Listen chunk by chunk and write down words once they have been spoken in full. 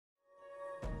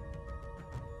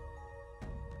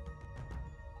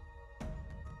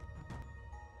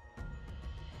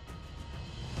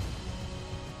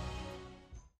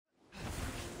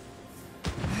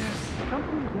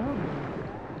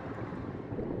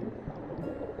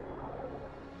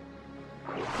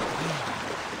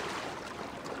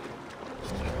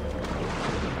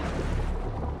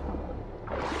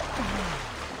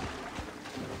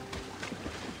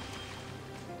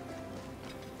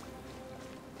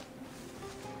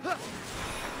Phoenix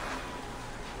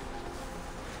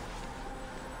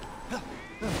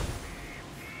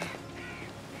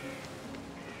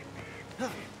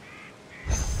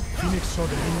saw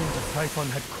the minions of Typhon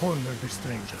had cornered the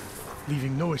stranger,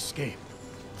 leaving no escape.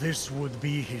 This would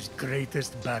be his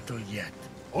greatest battle yet.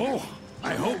 Oh,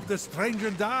 I hope the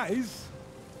stranger dies.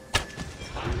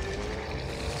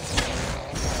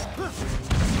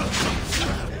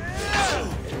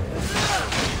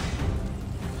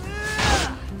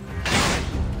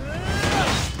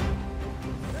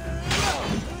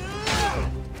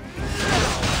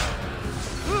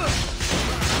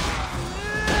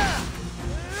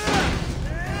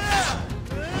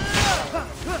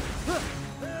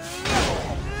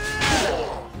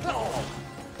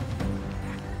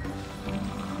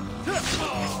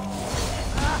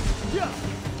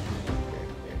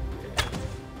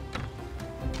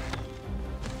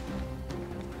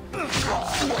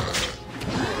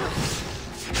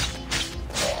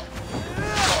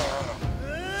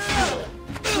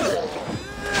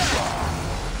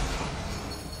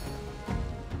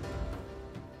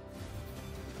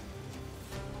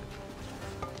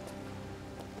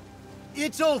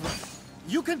 It's over.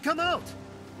 You can come out.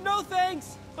 No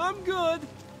thanks. I'm good.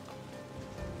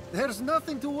 There's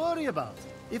nothing to worry about.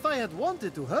 If I had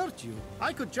wanted to hurt you,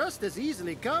 I could just as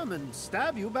easily come and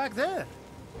stab you back there.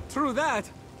 True that.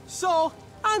 So,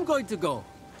 I'm going to go.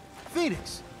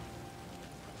 Phoenix.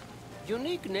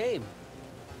 Unique name.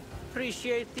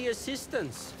 Appreciate the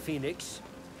assistance, Phoenix.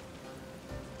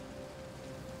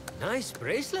 Nice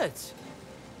bracelets.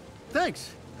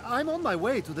 Thanks. I'm on my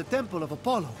way to the Temple of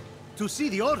Apollo to see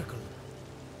the Oracle.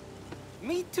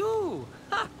 Me too.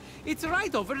 Ha! It's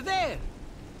right over there.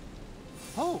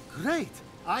 Oh, great.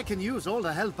 I can use all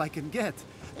the help I can get.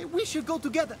 We should go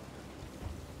together.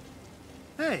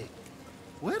 Hey,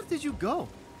 where did you go?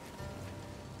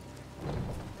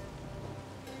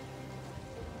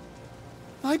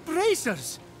 My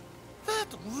bracers! That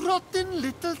rotten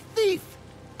little thief!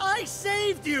 I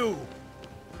saved you!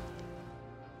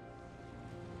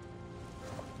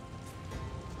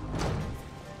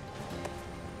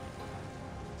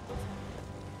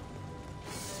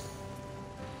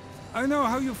 I know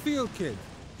how you feel, kid.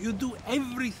 You do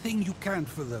everything you can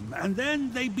for them, and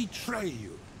then they betray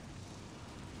you.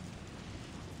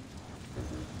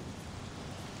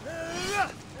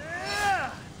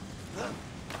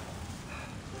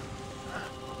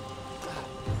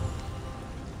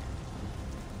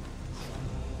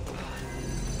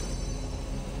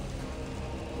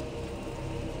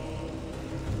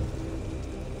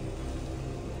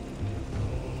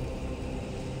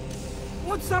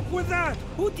 What's up with that?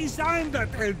 Who designed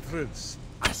that entrance?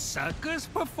 A circus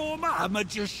performer? A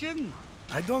magician?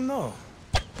 I don't know.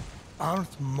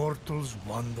 Aren't mortals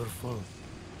wonderful?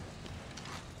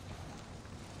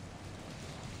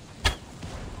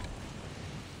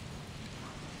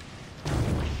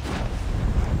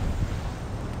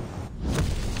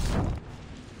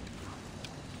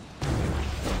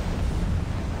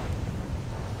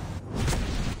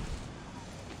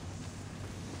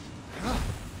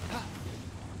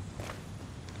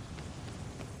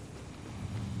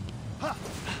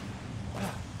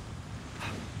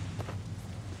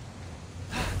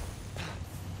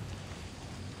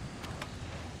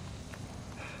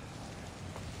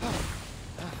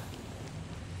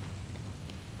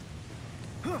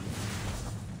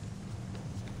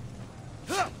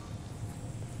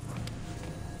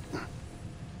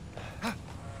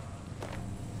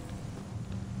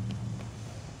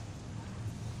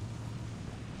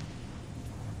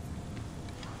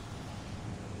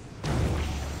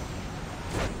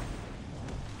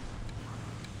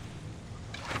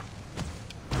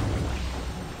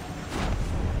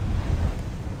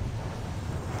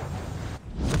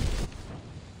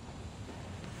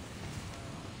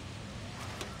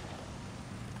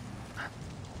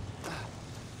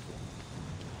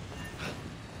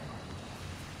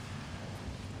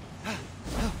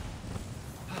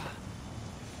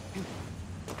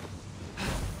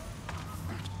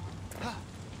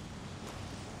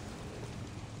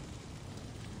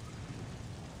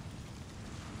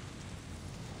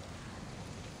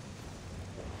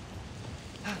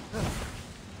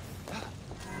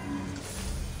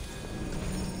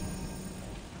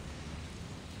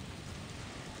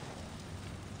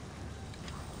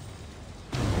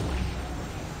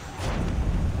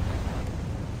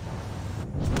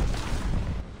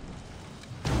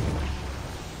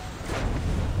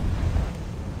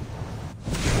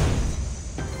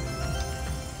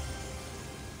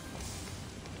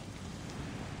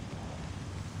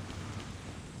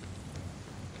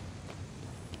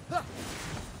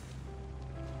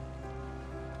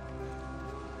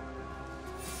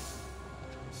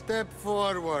 Step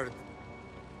forward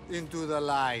into the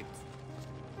light.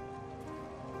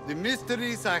 The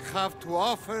mysteries I have to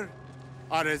offer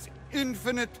are as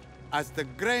infinite as the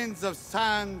grains of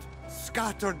sand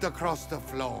scattered across the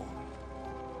floor.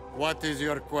 What is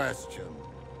your question?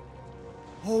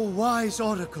 Oh, wise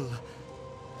Oracle.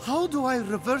 How do I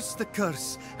reverse the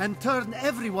curse and turn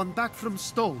everyone back from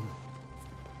stone?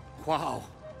 Wow.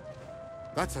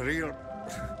 That's a real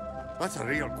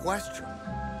question.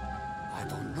 I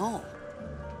don't know.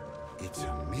 It's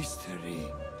a mystery.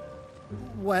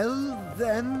 Well,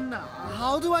 then,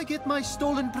 how do I get my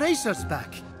stolen bracers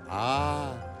back?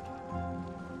 Ah,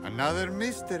 another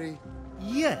mystery.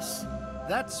 Yes,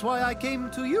 that's why I came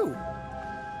to you.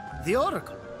 The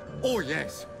Oracle. Oh,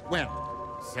 yes.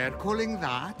 Well, circling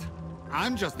that,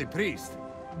 I'm just the priest.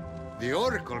 The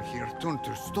Oracle here turned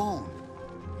to stone.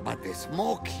 But the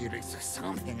smoke here is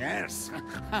something else.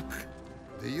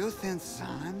 Do you think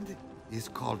sand is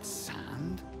called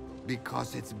sand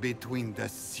because it's between the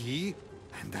sea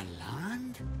and the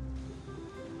land?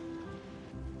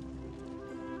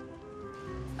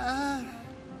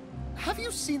 Have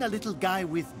you seen a little guy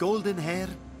with golden hair?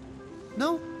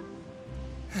 No?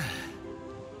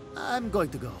 I'm going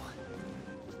to go.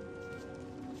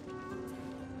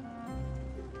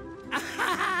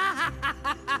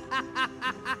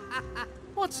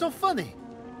 What's so funny?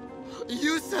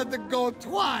 You said to go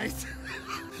twice,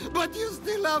 but you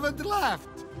still haven't left.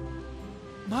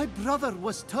 My brother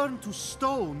was turned to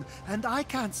stone, and I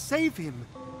can't save him.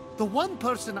 The one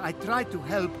person I tried to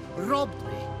help robbed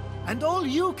me, and all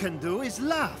you can do is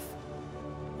laugh.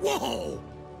 Whoa!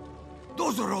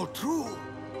 Those are all true.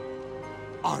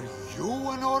 Are you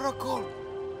an oracle?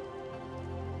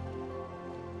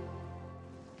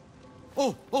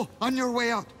 Oh, on your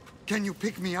way out, can you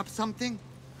pick me up something?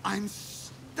 I'm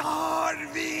starving!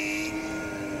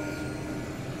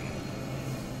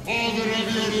 Father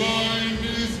of your line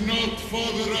is not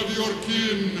father of your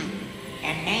kin.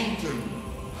 A mountain,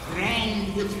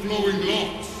 crowned with flowing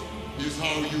locks, is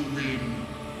how you win.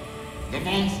 The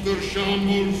monster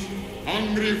shambles,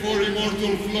 hungry for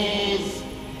immortal flaws.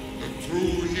 The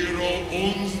true hero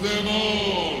owns them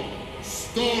all,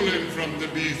 stolen from the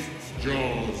beast's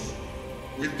jaws.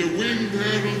 With the winged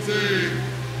herald's aid,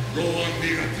 go on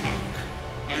the attack,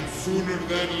 and sooner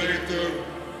than later,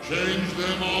 change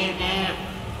them all back.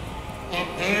 A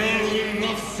pearl in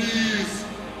rough seas,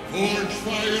 forge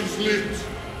fires lit,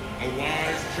 a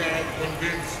wise child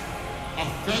convinced, a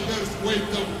feather's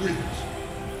weight of wit.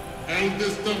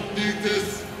 Eldest of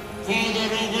Thetis, father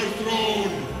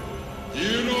overthrown,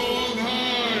 hero on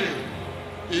high,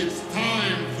 it's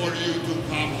time for you to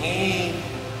come home.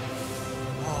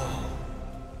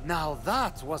 Now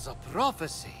that was a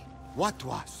prophecy. What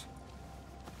was?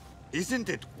 Isn't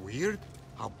it weird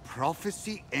how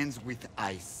prophecy ends with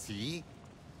I see?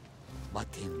 But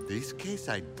in this case,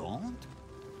 I don't?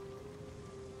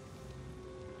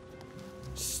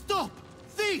 Stop!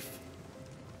 Thief!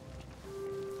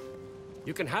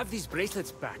 You can have these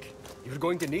bracelets back. You're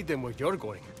going to need them where you're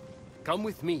going. Come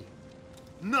with me.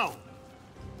 No!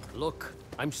 Look,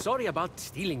 I'm sorry about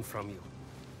stealing from you.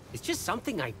 It's just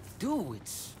something I do.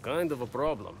 It's kind of a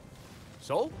problem.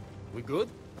 So, we good?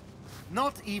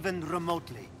 Not even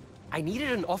remotely. I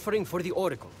needed an offering for the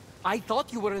Oracle. I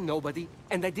thought you were a nobody,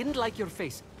 and I didn't like your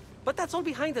face. But that's all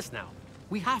behind us now.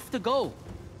 We have to go.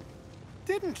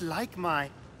 Didn't like my...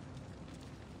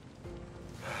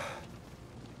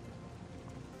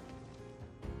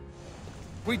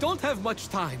 We don't have much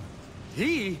time.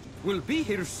 He will be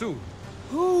here soon.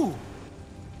 Who?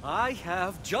 I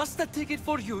have just a ticket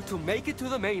for you to make it to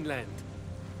the mainland.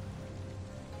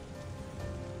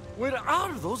 Where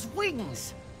are those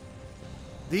wings?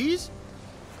 These?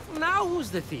 Now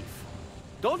who's the thief?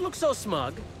 Don't look so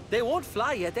smug. They won't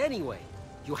fly yet anyway.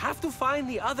 You have to find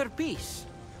the other piece.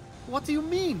 What do you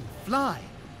mean, fly?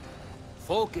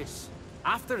 Focus.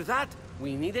 After that,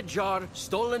 we need a jar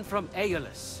stolen from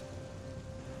Aeolus.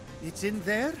 It's in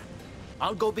there?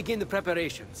 I'll go begin the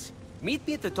preparations. Meet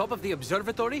me at the top of the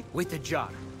observatory with the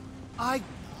jar. I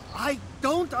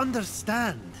don't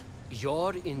understand.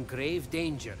 You're in grave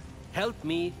danger. Help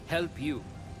me help you.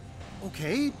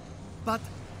 Okay, but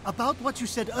about what you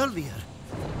said earlier.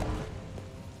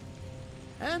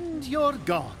 And you're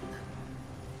gone.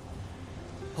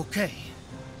 Okay,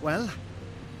 well,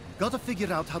 gotta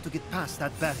figure out how to get past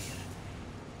that barrier.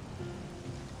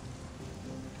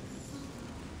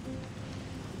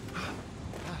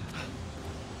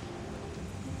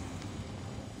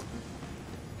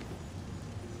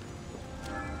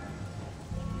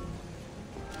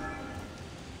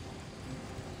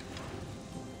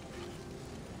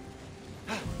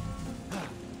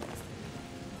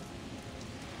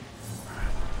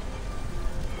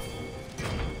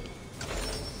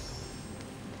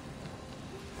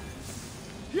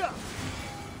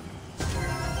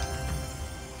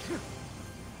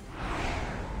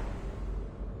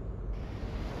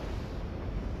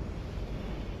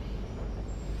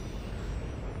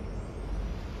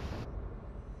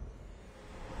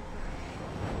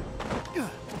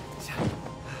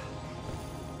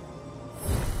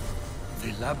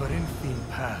 The labyrinthine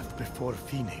path before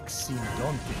Phoenix seemed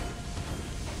daunting,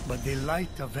 but the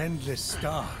light of endless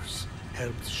stars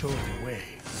helped show the way.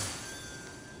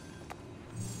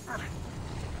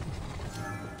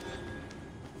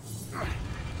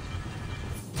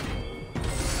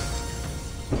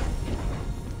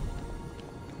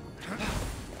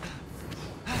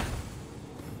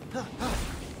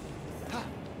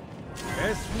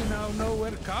 Guess we now know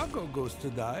where cargo goes to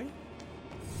die.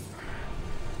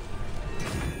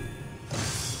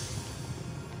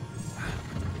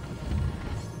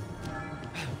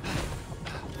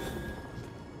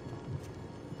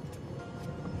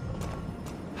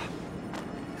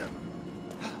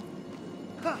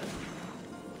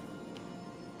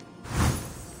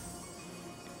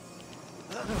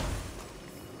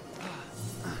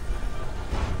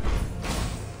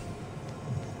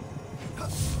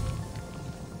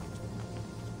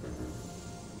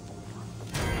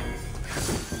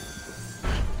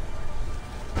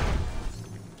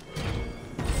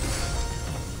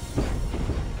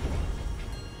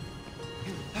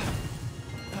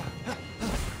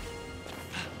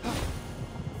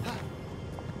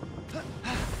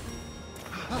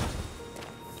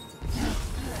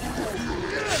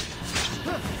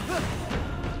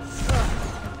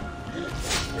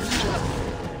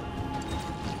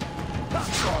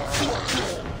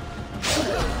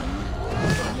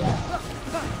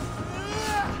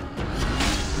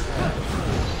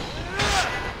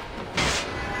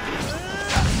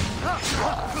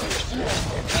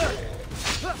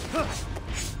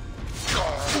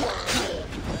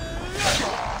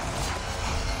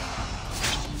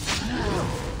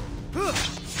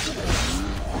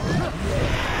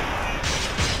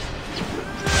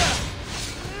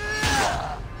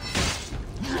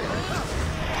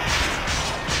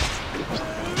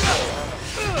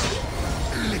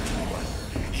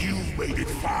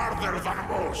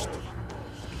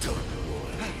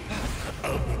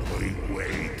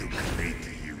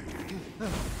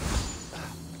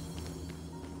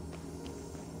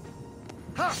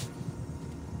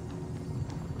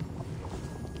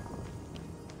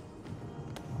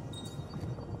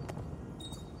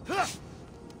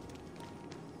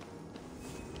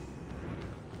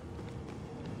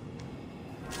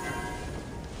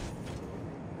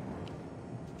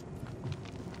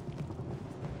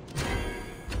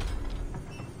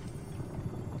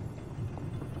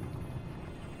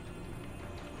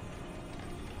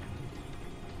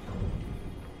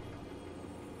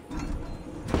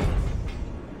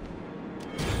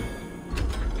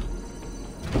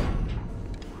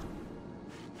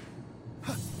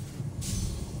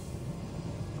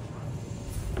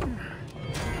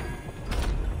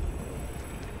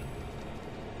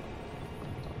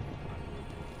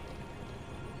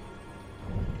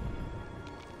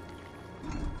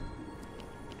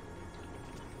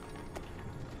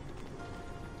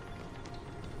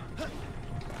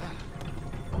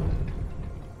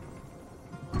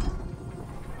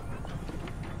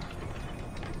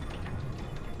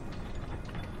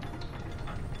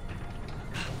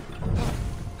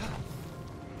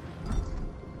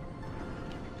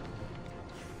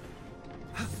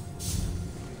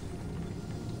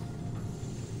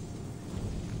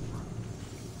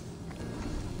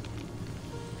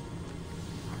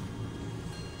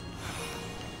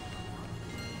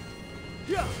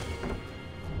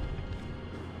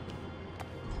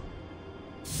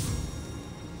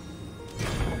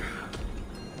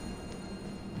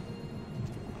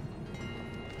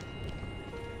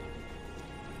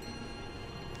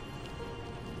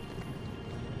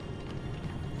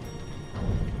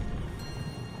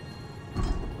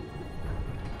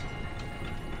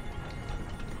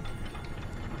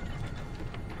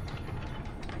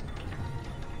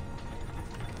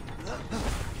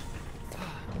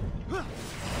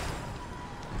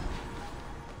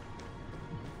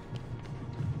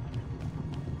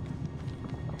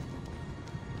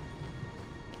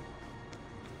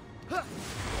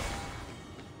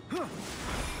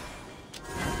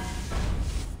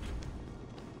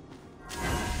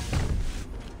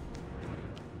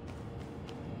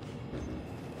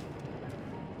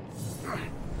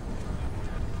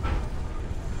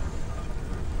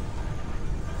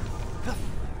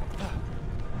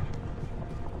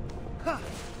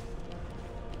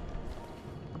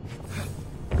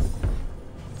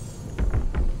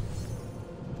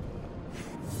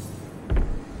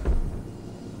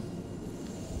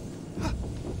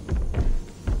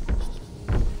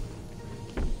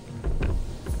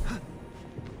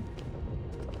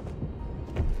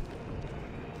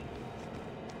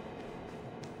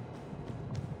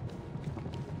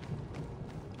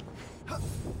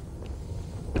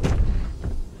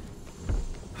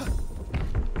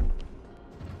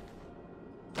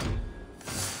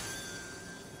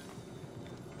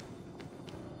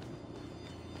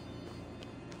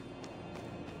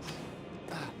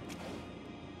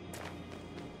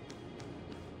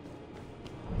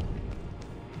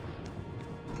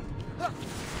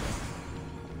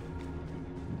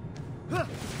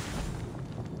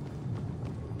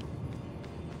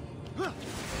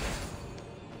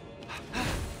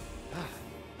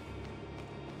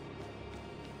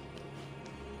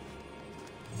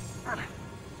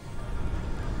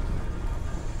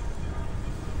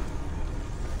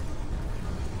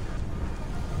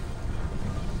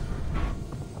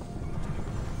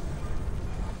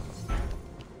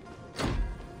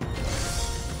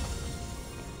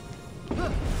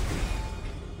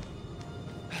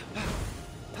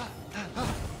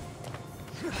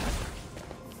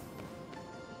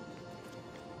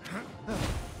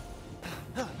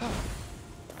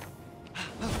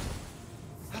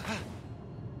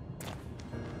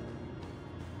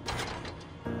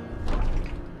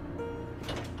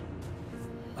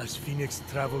 As Phoenix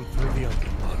traveled through the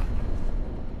underworld,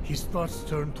 his thoughts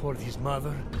turned toward his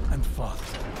mother and father.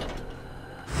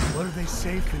 Were they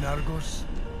safe in Argos?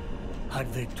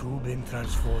 Had they too been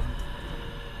transformed?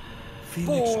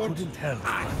 Phoenix Ford, couldn't help a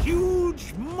but...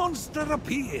 huge monster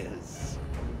appears.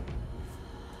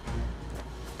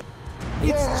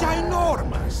 It's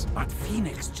ginormous, but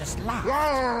Phoenix just laughs.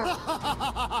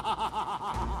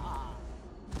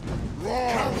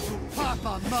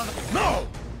 Papa, mother. No!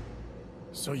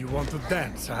 So you want to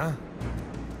dance, huh?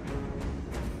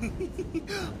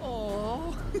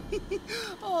 Oh,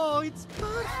 oh, it's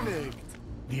perfect.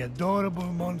 The adorable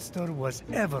monster was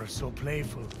ever so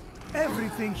playful.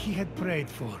 Everything he had prayed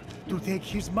for, to take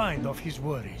his mind off his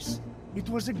worries. It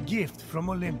was a gift from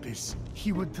Olympus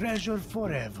he would treasure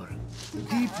forever.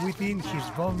 Deep within his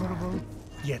vulnerable,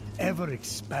 yet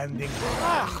ever-expanding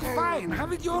heart. Fine,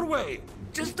 have it your way.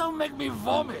 Just don't make me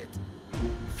vomit.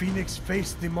 Phoenix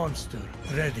faced the monster,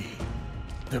 ready.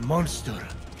 The monster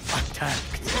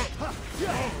attacked.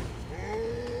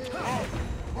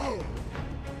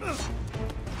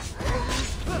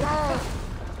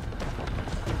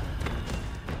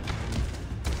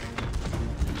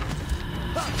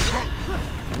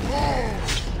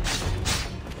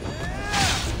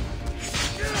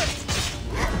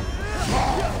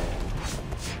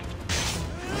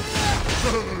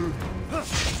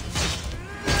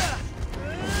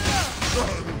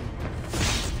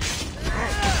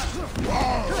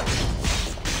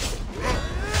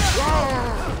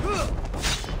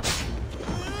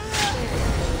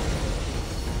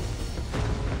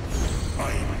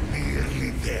 I'm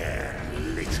nearly there,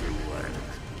 little one.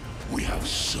 We have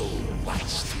so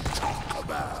much to talk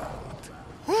about.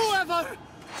 Whoever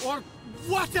or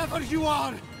whatever you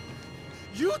are,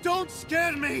 you don't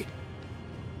scare me.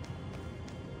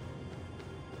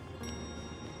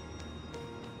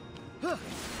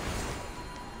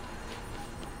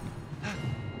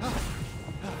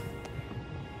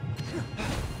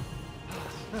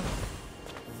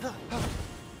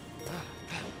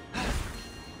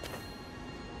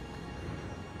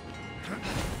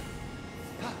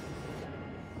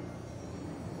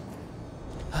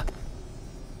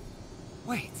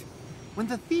 Wait, when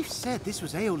the thief said this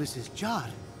was Aeolus's jar,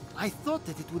 I thought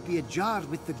that it would be a jar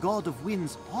with the God of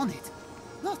Winds on it,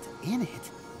 not in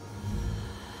it.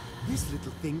 This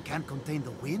little thing can't contain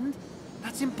the wind?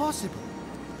 That's impossible.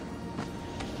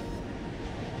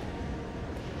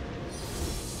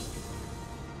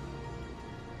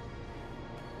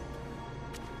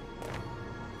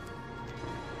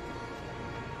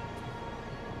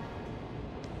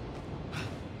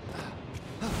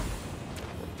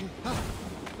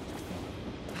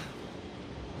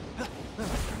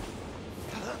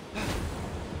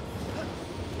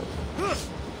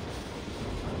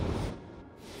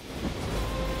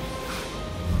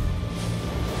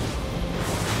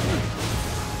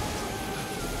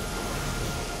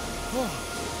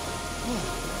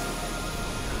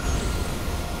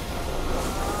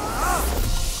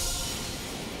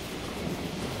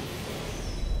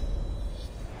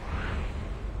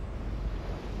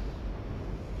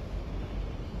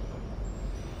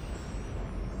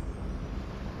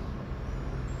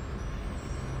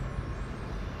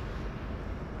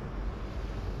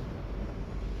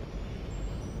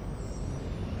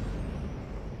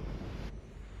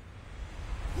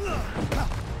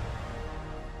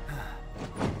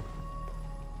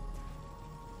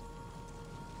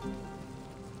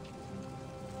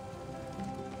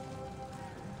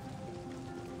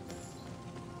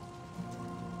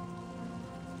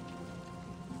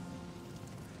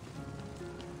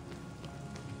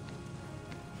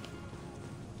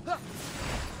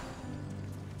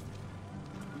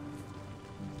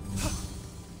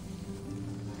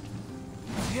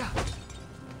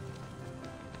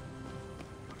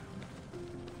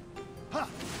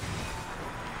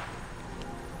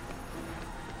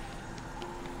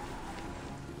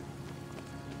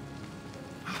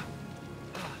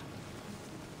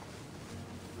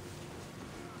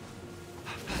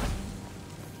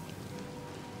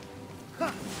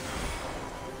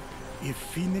 If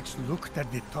Phoenix looked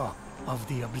at the top, of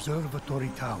the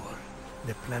observatory tower,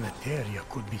 the planetaria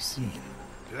could be seen.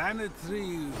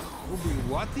 Planetary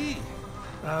Hubiwati?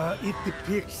 It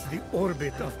depicts the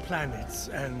orbit of planets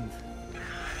and...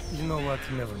 You know what?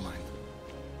 Never mind.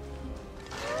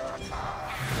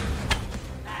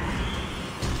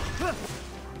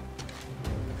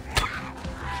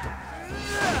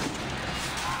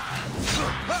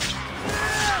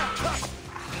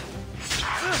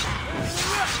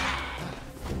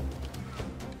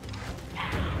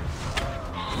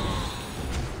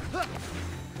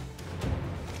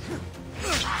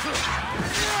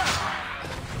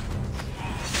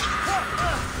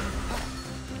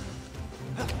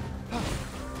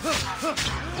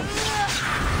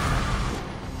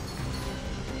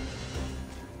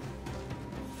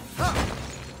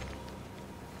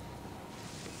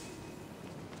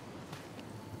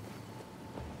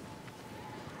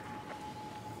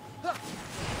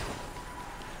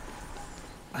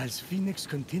 As Phoenix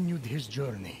continued his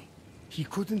journey, he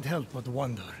couldn't help but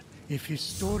wonder if his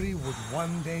story would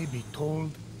one day be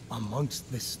told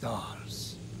amongst the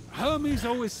stars. Hermes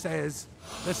always says,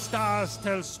 the stars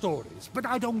tell stories, but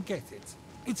I don't get it.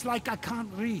 It's like I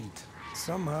can't read.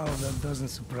 Somehow that doesn't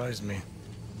surprise me.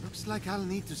 Looks like I'll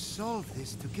need to solve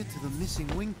this to get to the missing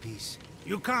wing piece.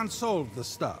 You can't solve the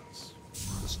stars.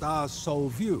 The stars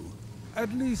solve you.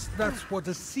 At least that's what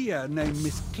a seer named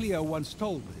Miss Clea once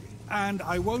told me. And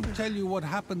I won't tell you what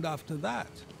happened after that.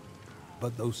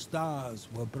 But those stars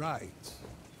were bright.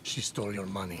 She stole your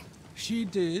money. She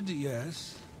did,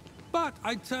 yes. But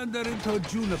I turned her into a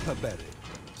juniper berry.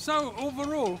 So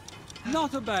overall,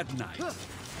 not a bad night.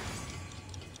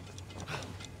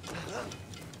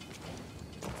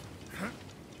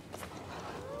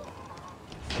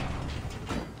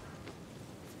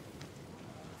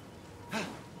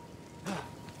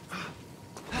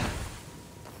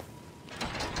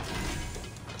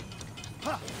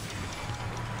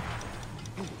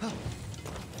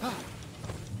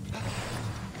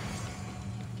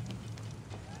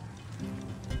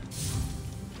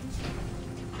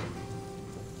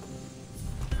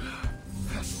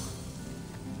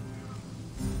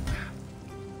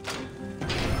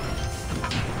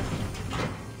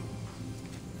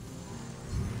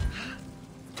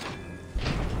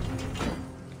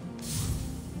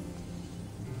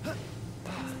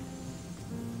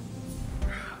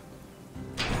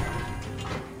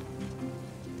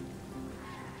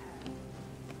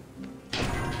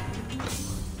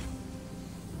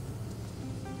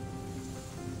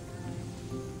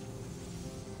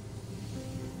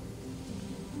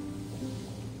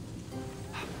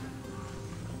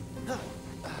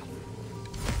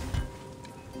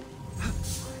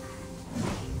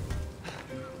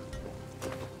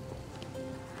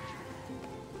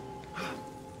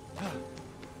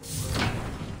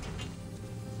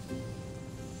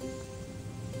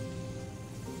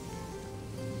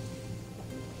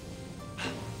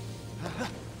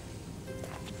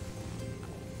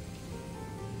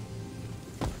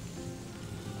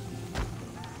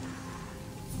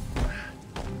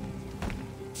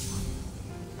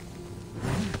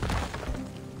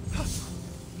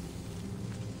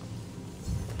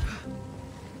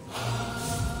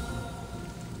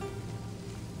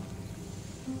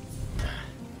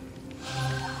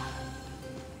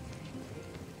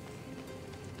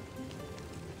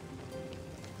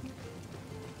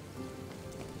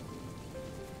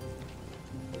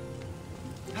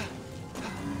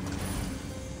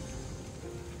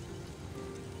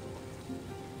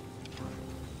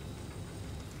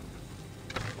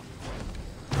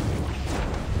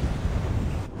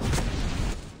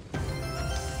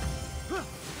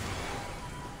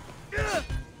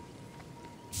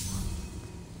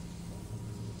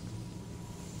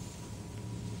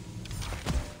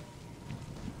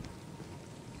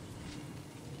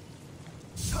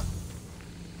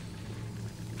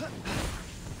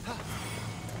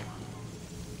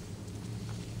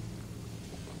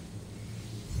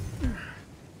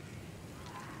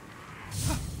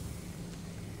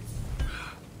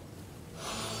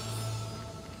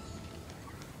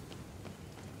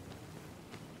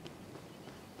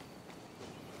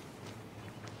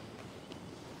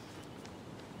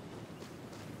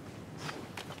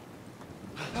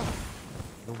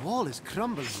 The wall is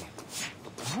crumbling.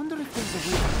 I wonder if there's a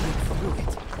way to break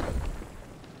through it.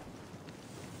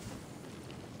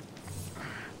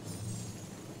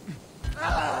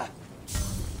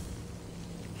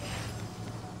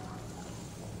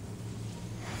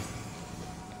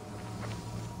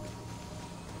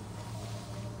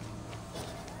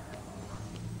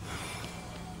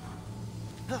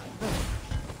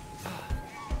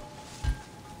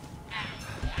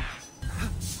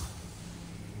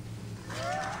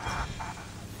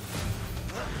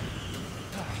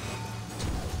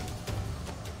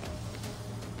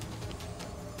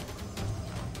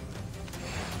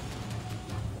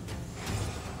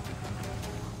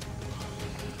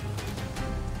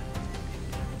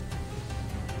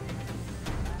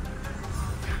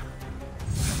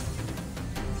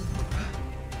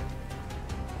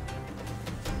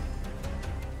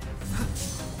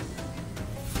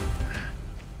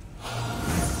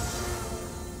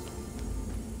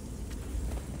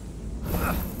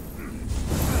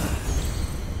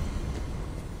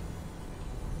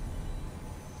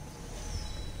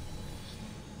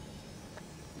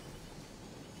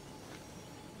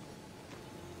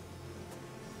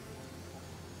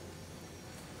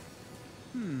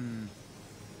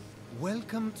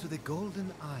 Welcome to the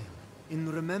Golden Isle, in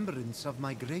remembrance of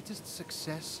my greatest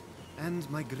success and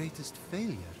my greatest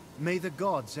failure. May the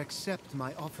gods accept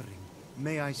my offering.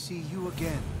 May I see you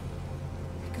again.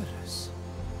 Icarus.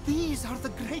 These are the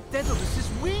great Daedalus's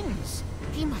wings!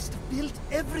 He must have built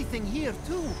everything here,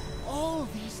 too. All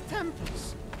these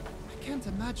temples. I can't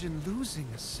imagine losing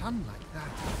a son like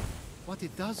that. What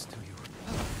it does to you.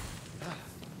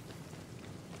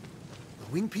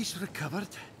 The wing piece recovered,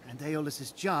 and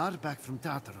Aeolus's jar back from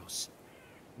Tartaros.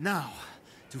 Now,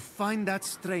 to find that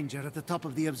stranger at the top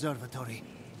of the observatory.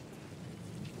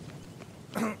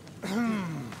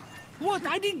 What?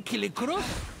 I didn't kill Icarus!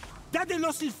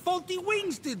 Daedalus's faulty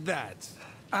wings did that!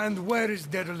 And where is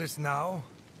Daedalus now?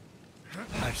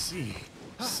 I see.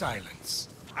 Silence.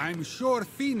 I'm sure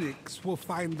Phoenix will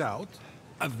find out,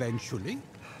 eventually.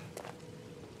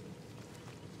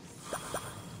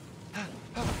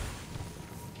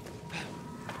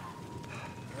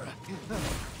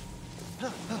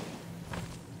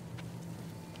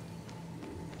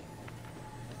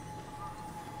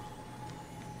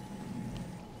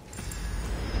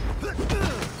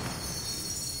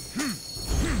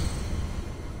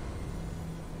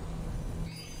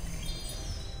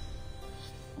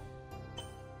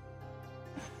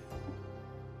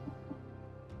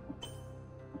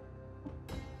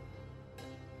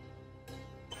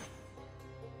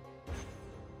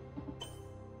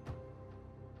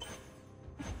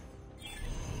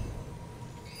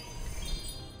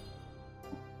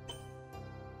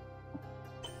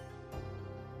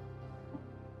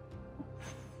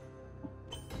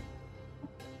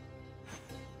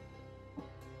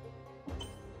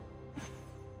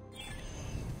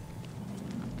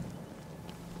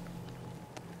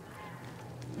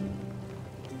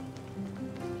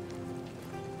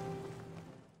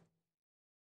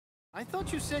 I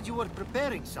thought you said you were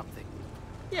preparing something.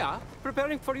 Yeah,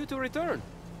 preparing for you to return.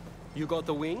 You got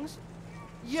the wings?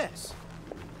 Yes.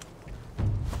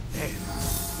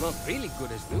 Not really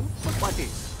good as new, but what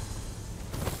is?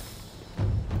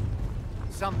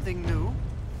 Something new?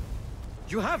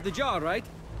 You have the jar, right?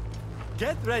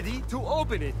 Get ready to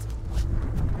open it.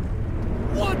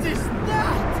 What is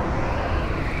that?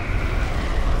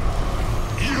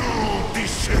 You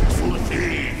deceitful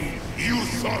thief! You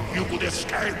thought you could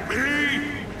escape me?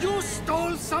 You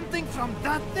stole something from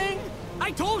that thing? I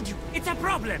told you, it's a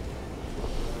problem.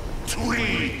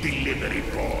 Tweet delivery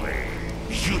boy.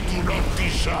 You do not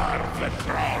deserve the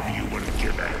crown you were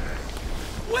given.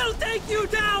 We'll take you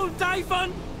down,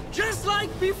 Typhon! Just like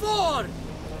before!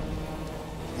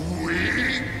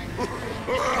 We?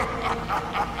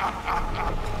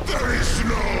 There is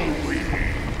no we.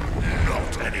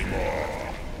 Not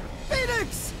anymore.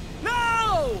 Phoenix!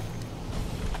 No!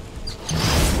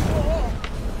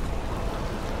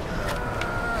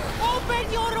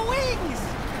 Open your wings!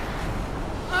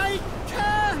 I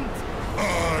can't! I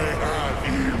have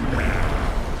you now.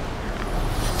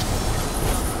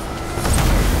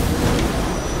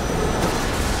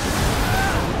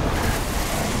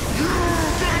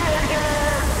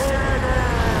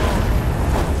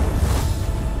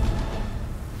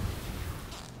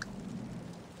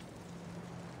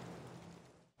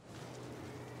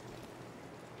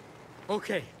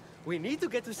 Okay, we need to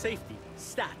get to safety.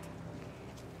 Stat.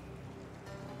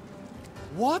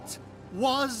 What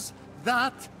was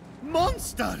that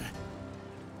monster?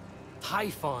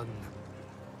 Typhon.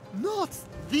 Not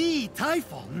the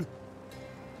Typhon.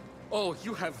 Oh,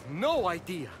 you have no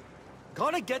idea.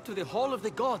 Gotta get to the Hall of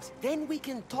the Gods, then we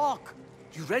can talk.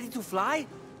 You ready to fly?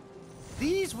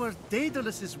 These were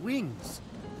Daedalus's wings.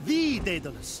 The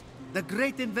Daedalus, the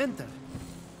great inventor.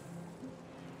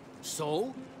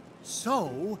 So?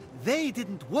 So, they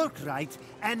didn't work right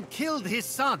and killed his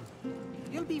son.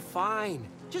 You'll be fine.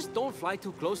 Just don't fly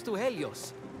too close to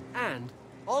Helios. And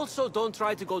also don't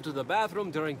try to go to the bathroom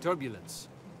during turbulence.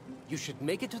 You should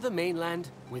make it to the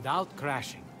mainland without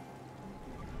crashing.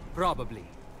 Probably.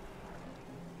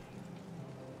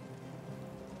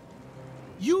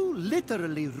 You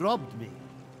literally robbed me,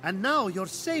 and now you're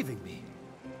saving me.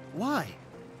 Why?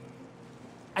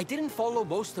 I didn't follow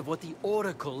most of what the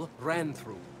Oracle ran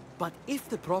through. But if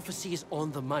the prophecy is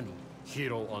on the money,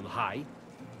 hero on high,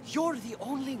 you're the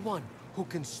only one who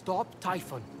can stop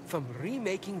Typhon from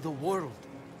remaking the world.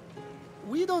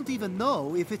 We don't even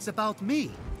know if it's about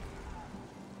me.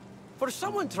 For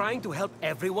someone trying to help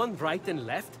everyone right and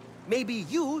left, maybe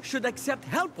you should accept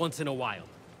help once in a while.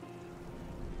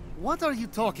 What are you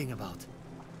talking about?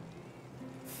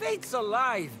 Fate's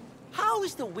alive. How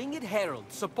is the Winged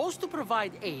Herald supposed to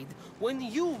provide aid when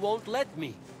you won't let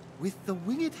me? With the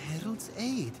Winged Herald's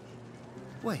aid.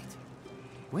 Wait,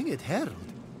 Winged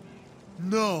Herald?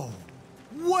 No,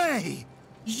 way!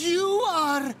 You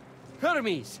are...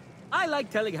 Hermes. I like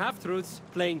telling half-truths,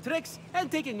 playing tricks,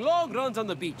 and taking long runs on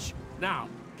the beach. Now,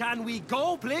 can we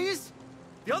go, please?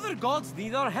 The other gods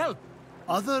need our help.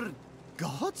 Other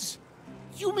gods?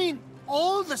 You mean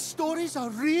all the stories are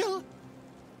real?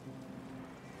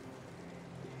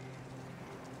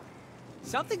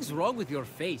 Something's wrong with your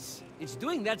face. It's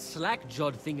doing that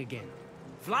slack-jawed thing again.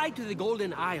 Fly to the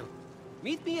Golden Isle.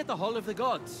 Meet me at the Hall of the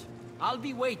Gods. I'll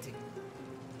be waiting.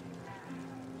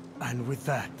 And with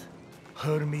that,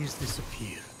 Hermes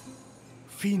disappeared.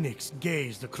 Phoenix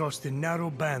gazed across the narrow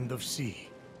band of sea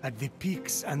at the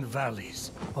peaks and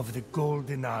valleys of the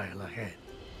Golden Isle ahead.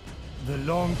 The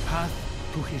long path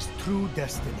to his true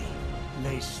destiny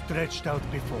lay stretched out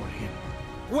before him.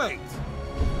 Wait!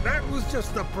 That was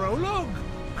just the prologue?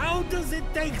 How does it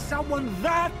take someone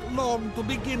that long to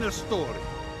begin a story?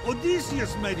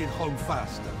 Odysseus made it home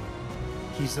faster.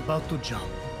 He's about to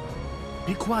jump.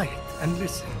 Be quiet and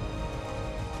listen.